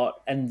you've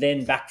got and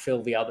then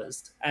backfill the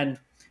others. And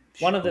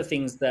one of the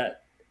things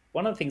that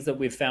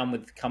we've found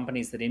with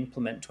companies that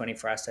implement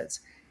 24 assets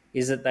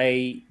is that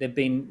they've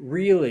been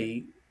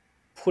really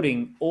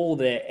putting all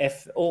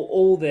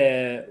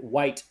their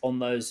weight on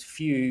those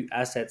few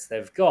assets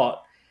they've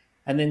got.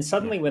 And then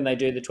suddenly when they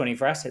do the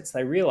 24 assets,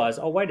 they realize,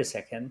 oh, wait a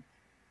second,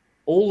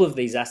 all of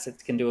these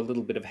assets can do a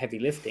little bit of heavy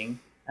lifting,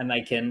 and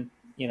they can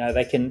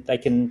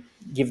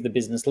give the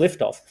business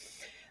lift off.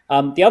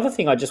 The other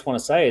thing I just want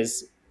to say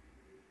is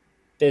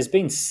there's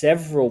been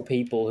several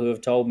people who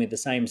have told me the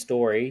same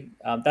story.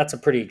 That's a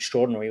pretty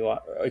extraordinary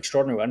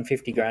one.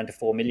 50 grand to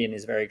 4 million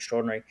is very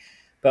extraordinary.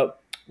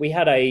 But we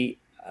had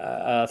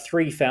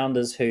 3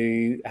 founders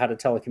who had a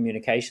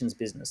telecommunications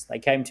business. They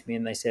came to me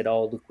and they said,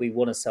 oh, look, we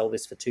want to sell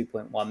this for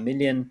 2.1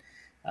 million.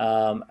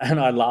 And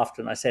I laughed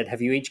and I said,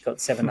 have you each got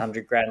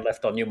 700 grand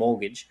left on your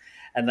mortgage?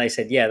 And they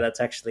said, yeah, that's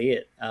actually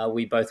it.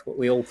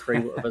 We all 3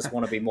 of us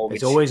want to be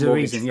mortgage. There's always a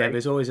reason. Yeah,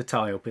 there's always a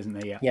tie up, isn't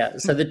there? Yeah. Yeah.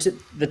 So the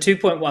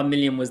 2.1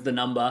 million was the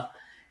number.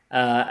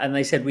 And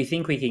they said, we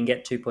think we can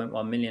get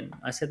 2.1 million.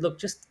 I said, look,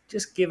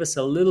 just give us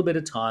a little bit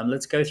of time.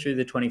 Let's go through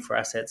the 24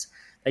 assets.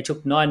 They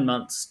took 9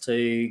 months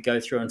to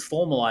go through and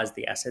formalize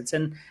the assets.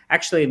 And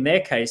actually, in their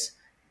case,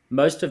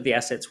 most of the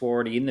assets were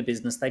already in the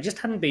business. They just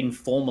hadn't been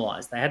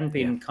formalized. They hadn't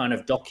been kind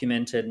of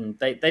documented, and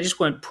they just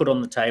weren't put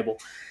on the table.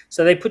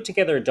 So they put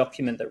together a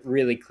document that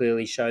really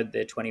clearly showed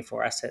their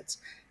 24 assets.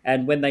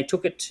 And when they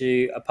took it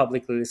to a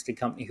publicly listed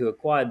company who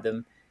acquired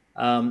them,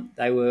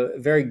 they were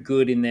very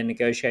good in their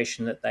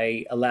negotiation that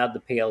they allowed the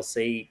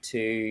PLC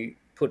to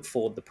put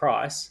forward the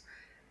price.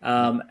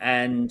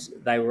 And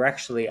they were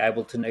actually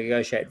able to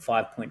negotiate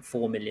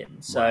 5.4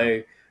 million.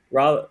 So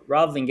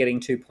rather than getting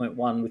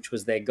 2.1, which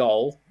was their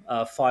goal,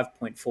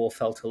 5.4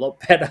 felt a lot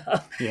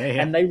better.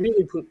 And they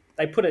really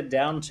put it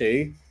down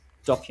to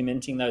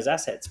documenting those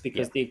assets,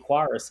 because the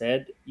acquirer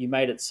said, you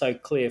made it so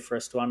clear for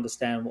us to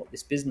understand what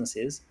this business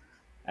is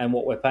and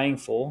what we're paying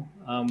for.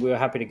 We were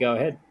happy to go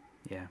ahead.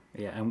 Yeah.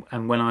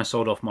 And when I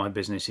sold off my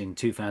business in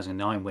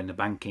 2009, when the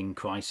banking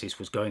crisis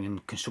was going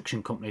and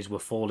construction companies were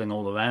falling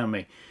all around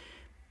me,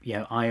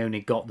 I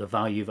only got the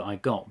value that I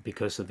got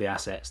because of the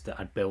assets that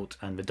I'd built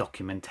and the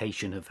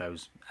documentation of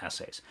those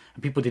assets.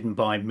 And people didn't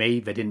buy me;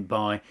 they didn't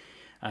buy,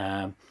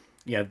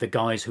 the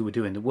guys who were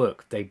doing the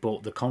work. They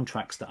bought the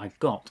contracts that I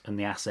got and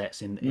the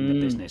assets in the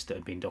business that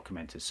had been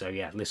documented. So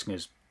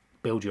listeners,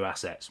 build your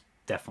assets,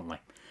 definitely.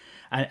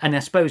 And I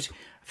suppose,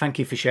 thank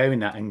you for sharing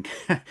that and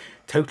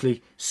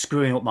totally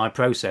screwing up my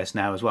process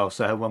now as well.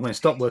 So I'm going to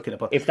stop working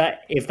at.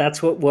 If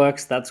that's what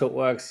works, that's what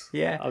works.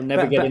 Yeah, I'll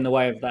never get in the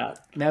way of that.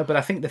 No, but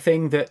I think the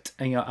thing that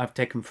I've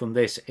taken from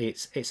this,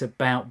 it's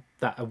about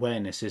that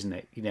awareness, isn't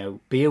it?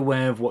 Be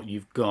aware of what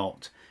you've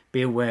got,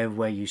 be aware of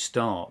where you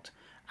start,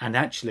 and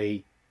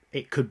actually,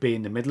 it could be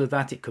in the middle of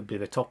that, it could be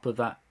the top of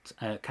that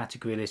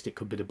category list, it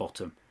could be the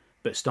bottom.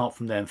 But start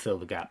from there and fill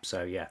the gap.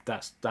 So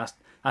that's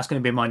going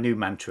to be my new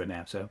mantra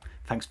now. So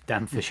thanks,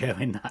 Dan, for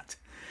sharing that.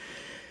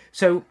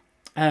 So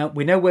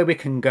we know where we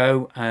can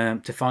go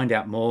to find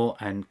out more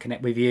and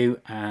connect with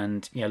you.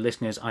 And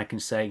listeners, I can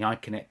say I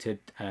connected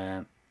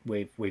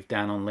with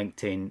Dan on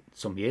LinkedIn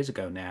some years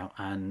ago now,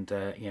 and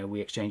we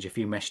exchanged a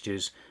few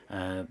messages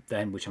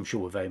then, which I'm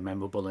sure were very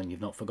memorable, and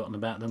you've not forgotten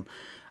about them.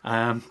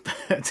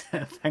 But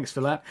thanks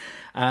for that.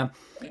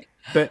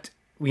 But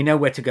we know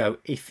where to go.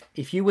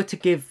 If you were to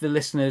give the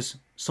listeners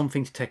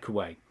something to take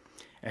away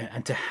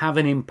and to have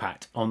an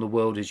impact on the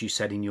world, as you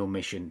said in your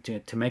mission,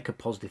 to make a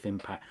positive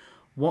impact,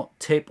 what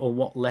tip or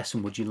what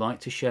lesson would you like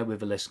to share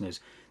with the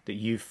listeners that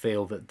you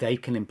feel that they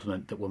can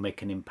implement that will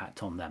make an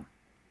impact on them?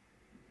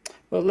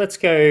 Well, let's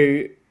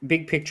go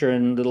big picture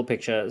and little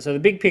picture. So the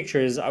big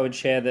picture is, I would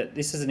share that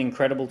this is an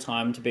incredible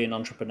time to be an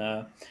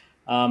entrepreneur.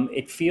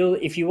 If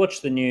you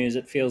watch the news,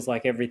 it feels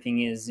like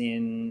everything is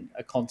in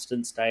a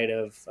constant state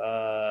of,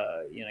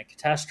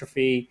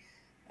 catastrophe,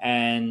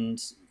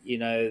 and,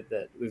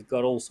 that we've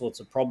got all sorts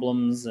of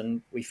problems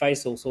and we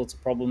face all sorts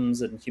of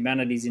problems, and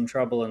humanity's in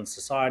trouble and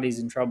society's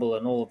in trouble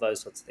and all of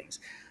those sorts of things.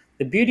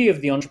 The beauty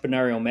of the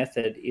entrepreneurial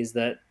method is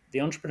that the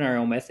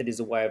entrepreneurial method is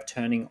a way of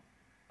turning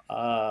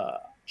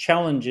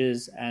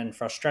challenges and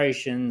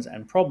frustrations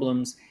and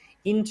problems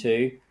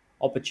into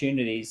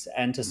opportunities,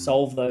 and to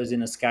solve those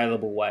in a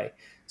scalable way.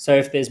 So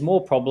if there's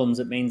more problems,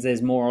 it means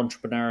there's more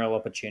entrepreneurial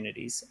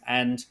opportunities.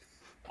 And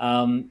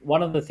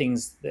one of the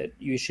things that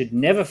you should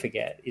never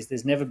forget is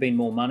there's never been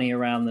more money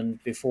around than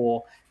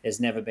before.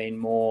 There's never been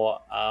more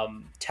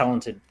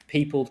talented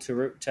people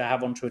to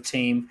have onto a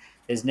team.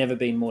 There's never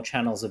been more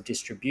channels of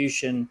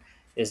distribution.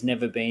 There's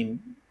never been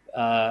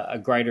a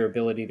greater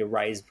ability to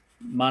raise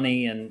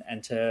money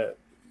and to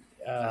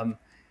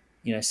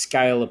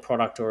scale a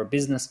product or a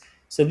business.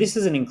 So this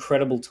is an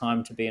incredible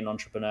time to be an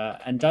entrepreneur,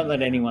 and don't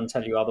let anyone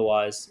tell you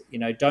otherwise.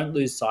 Don't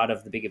lose sight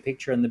of the bigger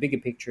picture. And the bigger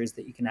picture is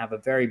that you can have a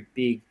very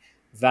big,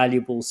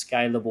 valuable,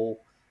 scalable,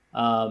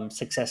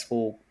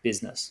 successful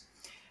business.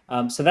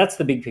 So that's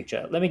the big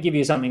picture. Let me give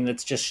you something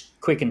that's just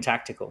quick and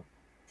tactical.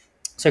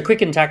 So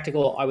quick and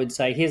tactical, I would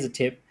say, here's a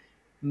tip.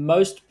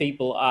 Most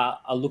people are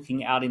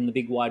looking out in the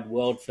big wide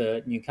world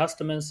for new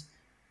customers.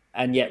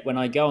 And yet when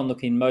I go and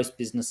look in most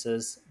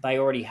businesses, they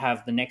already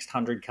have the next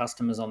 100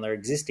 customers on their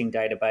existing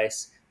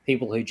database,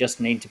 people who just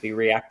need to be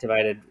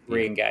reactivated,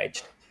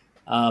 re-engaged.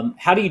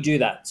 How do you do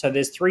that? So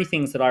there's 3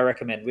 things that I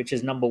recommend, which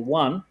is, number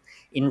 1,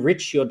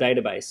 enrich your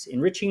database.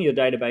 Enriching your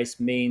database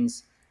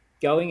means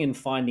going and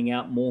finding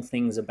out more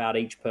things about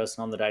each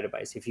person on the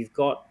database. If you've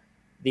got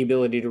the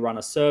ability to run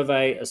a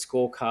survey, a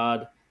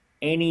scorecard,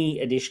 any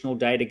additional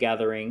data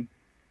gathering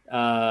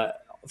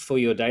for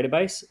your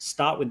database,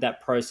 start with that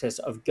process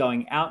of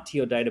going out to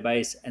your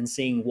database and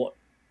seeing what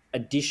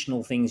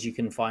additional things you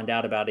can find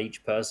out about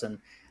each person.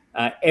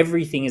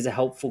 Everything is a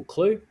helpful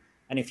clue.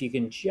 And if you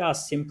can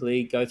just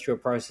simply go through a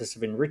process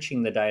of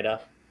enriching the data,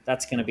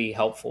 that's going to be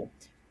helpful.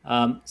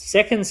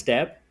 Second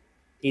step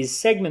is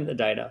segment the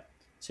data.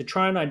 So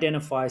try and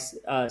identify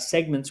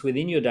segments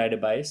within your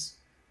database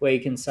where you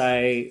can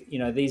say,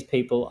 these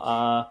people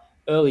are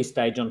early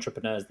stage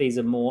entrepreneurs. These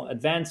are more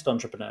advanced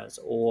entrepreneurs,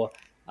 or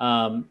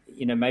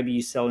maybe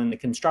you sell in the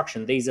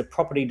construction. These are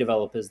property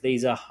developers.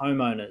 These are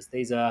homeowners.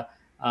 These are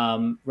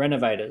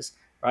renovators,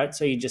 right?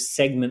 So you just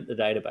segment the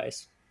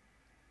database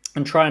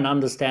and try and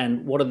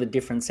understand what are the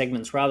different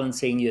segments, rather than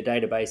seeing your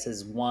database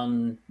as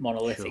one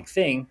monolithic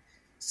thing.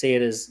 See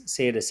it as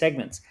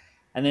segments.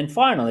 And then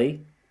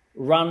finally,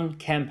 run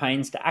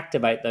campaigns to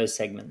activate those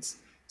segments.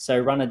 So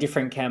run a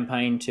different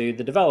campaign to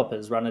the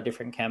developers, run a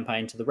different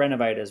campaign to the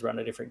renovators, run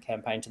a different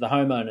campaign to the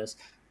homeowners,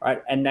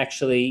 right? And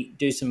actually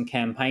do some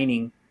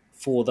campaigning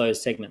for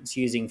those segments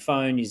using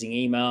phone, using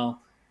email,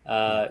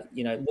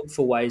 look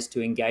for ways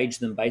to engage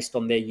them based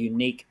on their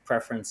unique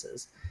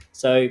preferences.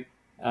 So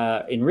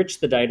enrich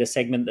the data,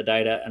 segment the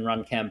data, and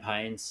run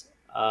campaigns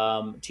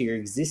to your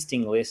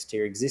existing list, to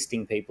your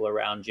existing people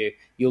around you.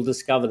 You'll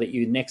discover that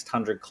your next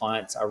 100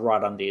 clients are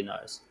right under your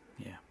nose.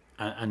 Yeah,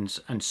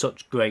 and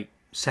such great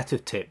set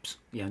of tips.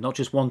 Not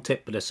just one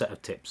tip, but a set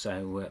of tips.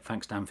 So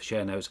thanks, Dan, for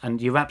sharing those.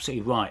 And you're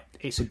absolutely right.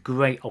 It's a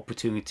great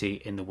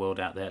opportunity in the world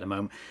out there at the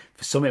moment.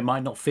 For some, it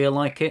might not feel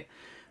like it,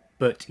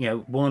 but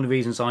one of the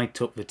reasons I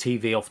took the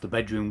TV off the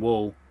bedroom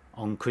wall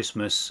on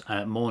Christmas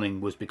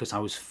morning was because I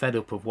was fed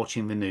up of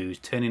watching the news,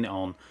 turning it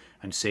on,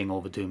 and seeing all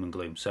the doom and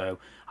gloom. So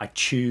I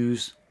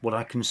choose what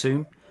I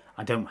consume.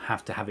 I don't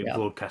have to have it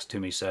broadcast to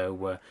me.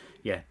 So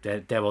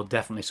there are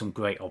definitely some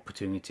great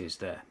opportunities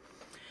there.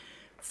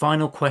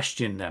 Final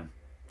question then,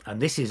 and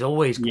this is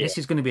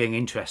going to be an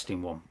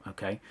interesting one,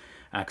 okay?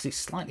 Because it's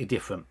slightly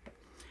different.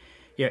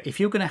 If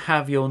you're going to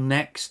have your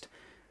next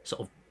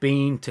sort of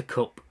bean to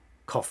cup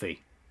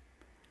coffee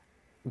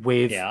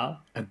with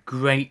a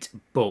great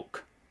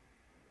book,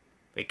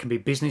 it can be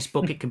business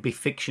book, it can be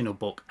fictional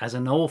book. As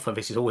an author,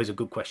 this is always a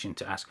good question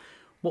to ask.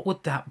 What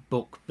would that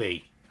book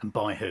be, and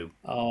by who?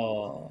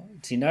 Oh,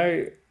 do you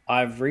know?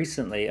 I'm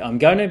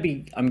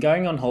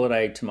going on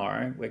holiday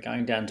tomorrow. We're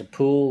going down to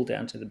Poole,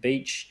 down to the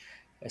beach.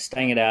 We're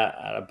staying at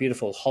a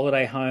beautiful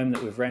holiday home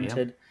that we've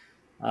rented.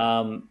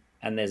 Yep.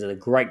 And there's a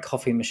great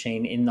coffee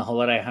machine in the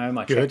holiday home.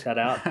 I checked that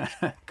out.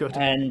 Good.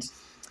 And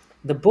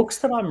the books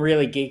that I'm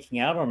really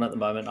geeking out on at the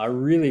moment, I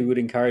really would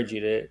encourage you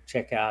to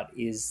check out,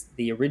 is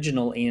the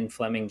original Ian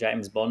Fleming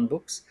James Bond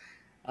books.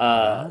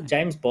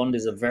 James Bond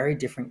is a very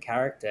different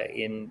character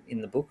in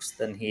the books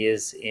than he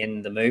is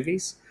in the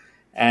movies.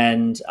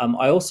 And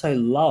I also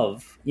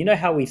love,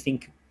 how we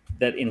think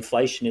that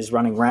inflation is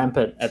running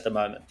rampant at the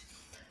moment.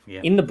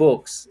 Yeah. In the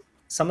books,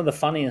 some of the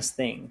funniest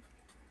thing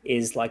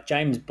is like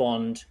James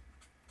Bond,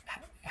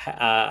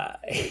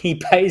 he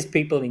pays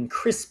people in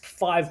crisp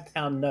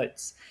 £5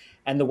 notes.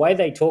 And the way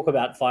they talk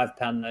about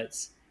 £5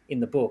 notes in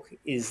the book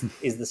is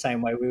the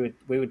same way we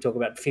would talk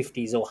about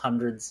 50s or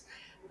 100s.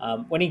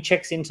 When he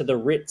checks into the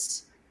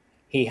Ritz,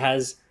 he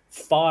has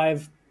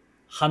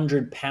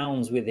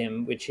 £500 with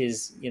him, which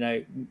is,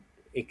 in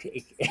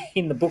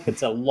the book,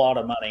 it's a lot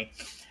of money.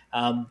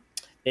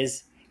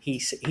 He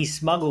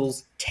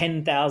smuggles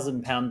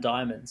 £10,000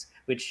 diamonds,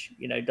 which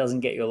doesn't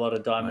get you a lot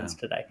of diamonds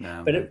today.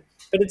 No, but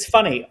it's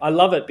funny. I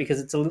love it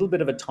because it's a little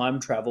bit of a time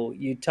travel.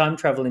 You time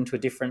travel into a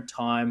different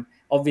time.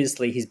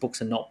 Obviously, his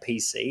books are not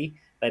PC.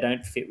 They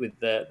don't fit with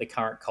the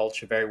current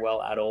culture very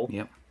well at all.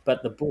 Yep.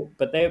 But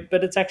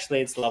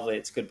it's lovely.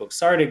 It's a good book.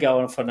 Sorry to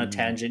go off on a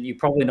tangent. You're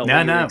probably not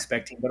what you're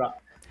expecting,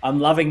 but I'm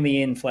loving the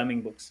Ian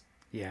Fleming books.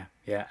 Yeah.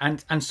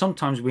 And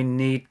sometimes we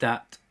need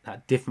that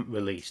different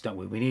release, don't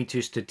we? We need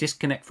just to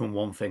disconnect from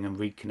one thing and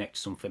reconnect to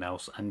something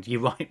else. And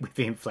you're right with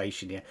the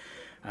inflation here.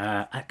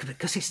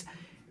 Because it's,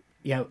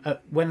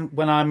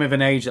 when I'm of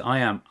an age that I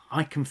am,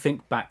 I can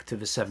think back to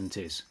the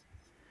 70s.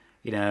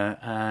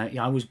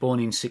 I was born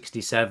in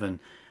 1967.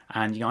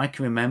 And I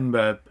can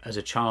remember as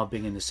a child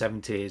being in the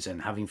 70s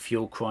and having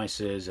fuel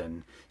crisis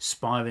and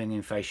spiraling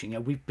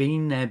inflation. We've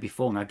been there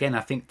before. And again,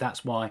 I think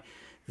that's why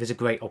there's a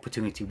great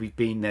opportunity. We've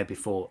been there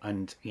before,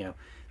 and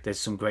there's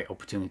some great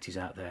opportunities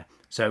out there.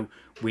 So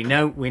we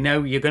know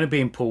you're going to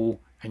be in Poole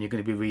and you're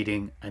going to be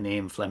reading an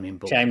Ian Fleming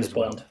book. James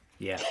Bond. Well.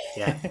 Yeah.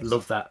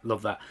 Love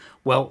that.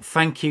 Well,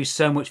 thank you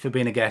so much for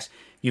being a guest.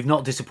 You've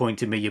not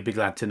disappointed me, you'll be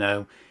glad to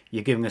know.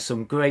 You're giving us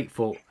some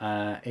grateful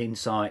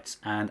insights,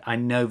 and I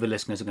know the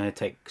listeners are going to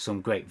take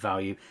some great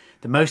value.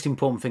 The most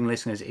important thing,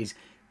 listeners, is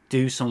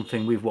do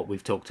something with what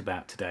we've talked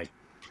about today.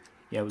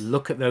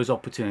 Look at those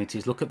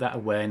opportunities, look at that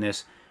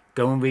awareness,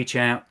 go and reach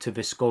out to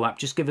the Score app.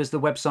 Just give us the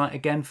website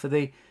again for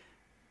the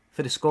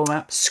Score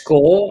app.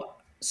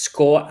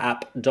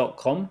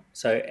 Scoreapp.com.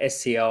 So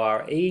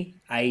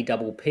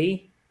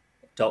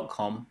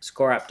SCOREAPP.com,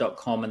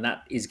 scoreapp.com, and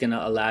that is going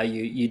to allow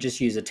you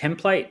just use a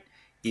template.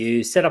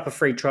 You set up a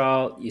free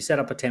trial, you set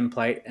up a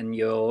template, and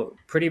you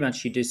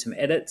do some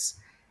edits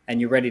and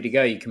you're ready to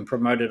go. You can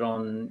promote it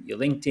on your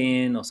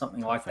LinkedIn or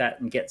something like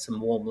that and get some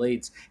warm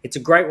leads. It's a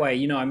great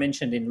way. I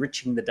mentioned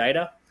enriching the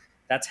data.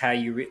 That's how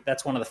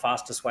that's one of the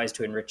fastest ways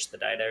to enrich the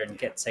data and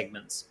get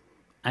segments.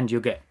 And you'll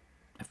get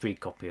a free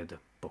copy of the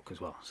book as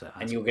well.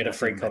 And you'll get a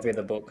free copy of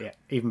the book. Yeah,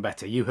 even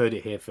better. You heard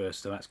it here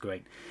first, so that's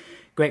great.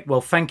 Great.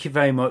 Well, thank you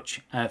very much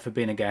for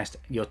being a guest.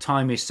 Your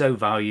time is so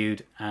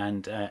valued,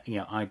 and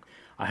I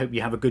hope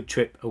you have a good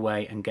trip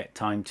away and get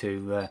time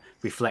to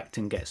reflect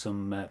and get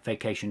some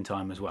vacation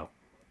time as well.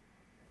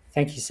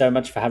 Thank you so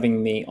much for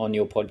having me on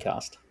your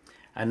podcast.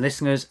 And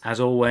listeners, as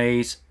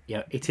always,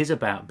 it is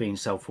about being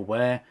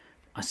self-aware.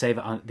 I say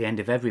that at the end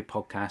of every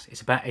podcast.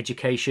 It's about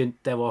education.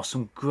 There are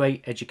some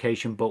great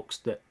education books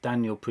that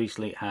Daniel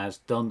Priestley has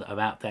done that are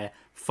out there.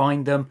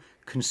 Find them,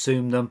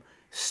 consume them,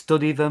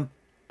 study them,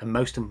 and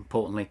most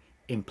importantly,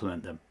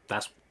 implement them.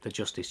 That's the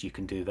justice you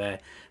can do there.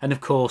 And of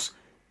course,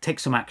 take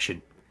some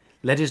action.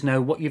 Let us know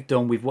what you've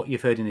done with what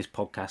you've heard in this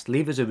podcast.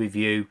 Leave us a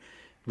review.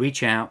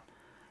 Reach out.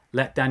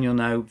 Let Daniel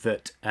know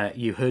that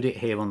you heard it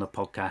here on the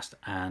podcast,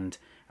 and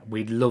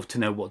we'd love to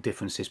know what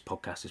difference this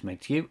podcast has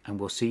made to you, and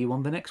we'll see you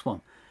on the next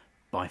one.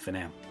 Bye for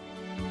now.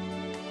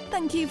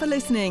 Thank you for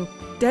listening.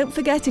 Don't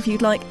forget, if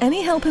you'd like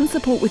any help and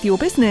support with your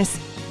business,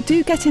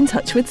 do get in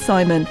touch with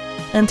Simon.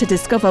 And to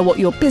discover what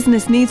your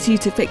business needs you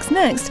to fix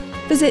next,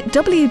 visit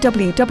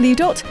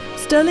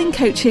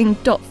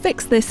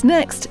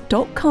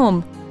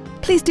www.sterlingcoaching.fixthisnext.com.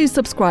 Please do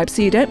subscribe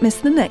so you don't miss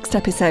the next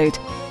episode.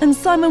 And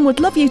Simon would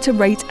love you to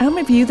rate and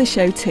review the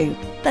show too.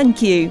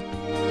 Thank you.